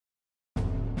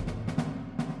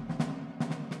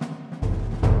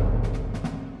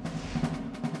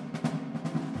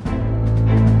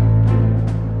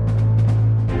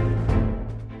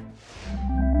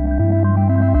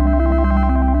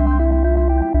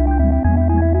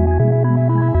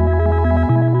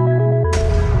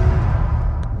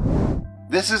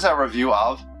This is a review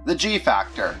of the G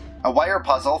Factor, a wire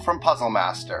puzzle from Puzzle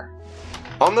Master.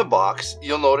 On the box,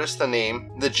 you'll notice the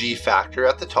name, the G Factor,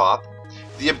 at the top.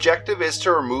 The objective is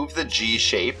to remove the G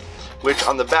shape, which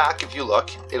on the back, if you look,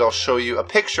 it'll show you a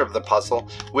picture of the puzzle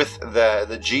with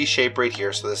the G shape right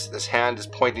here. So this hand is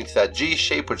pointing to that G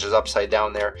shape, which is upside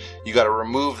down there. You got to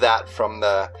remove that from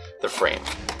the frame.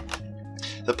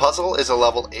 The puzzle is a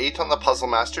level 8 on the Puzzle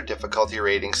Master difficulty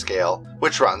rating scale,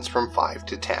 which runs from 5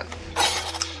 to 10.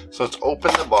 So let's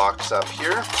open the box up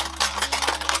here.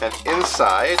 And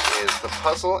inside is the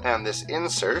puzzle and this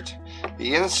insert.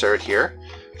 The insert here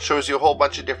shows you a whole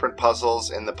bunch of different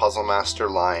puzzles in the Puzzle Master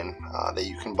line that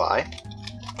you can buy.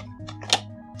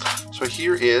 So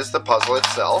here is the puzzle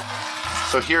itself.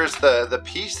 So here's the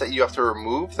piece that you have to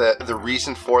remove, the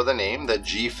reason for the name, the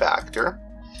G Factor.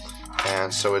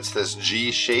 And so it's this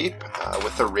G shape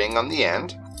with a ring on the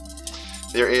end.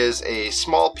 There is a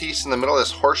small piece in the middle,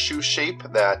 this horseshoe shape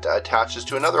that attaches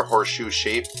to another horseshoe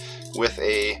shape with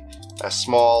a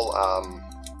small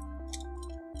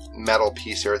metal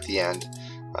piece here at the end,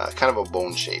 kind of a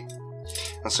bone shape.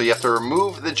 And so you have to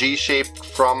remove the G shape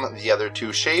from the other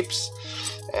two shapes.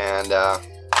 And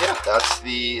yeah, that's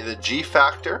the G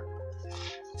Factor.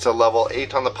 It's a level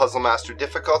 8 on the Puzzle Master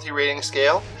difficulty rating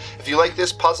scale. If you like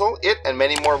this puzzle, it and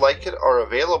many more like it are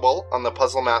available on the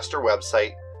Puzzle Master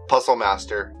website,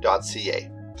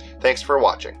 puzzlemaster.ca. Thanks for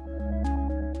watching.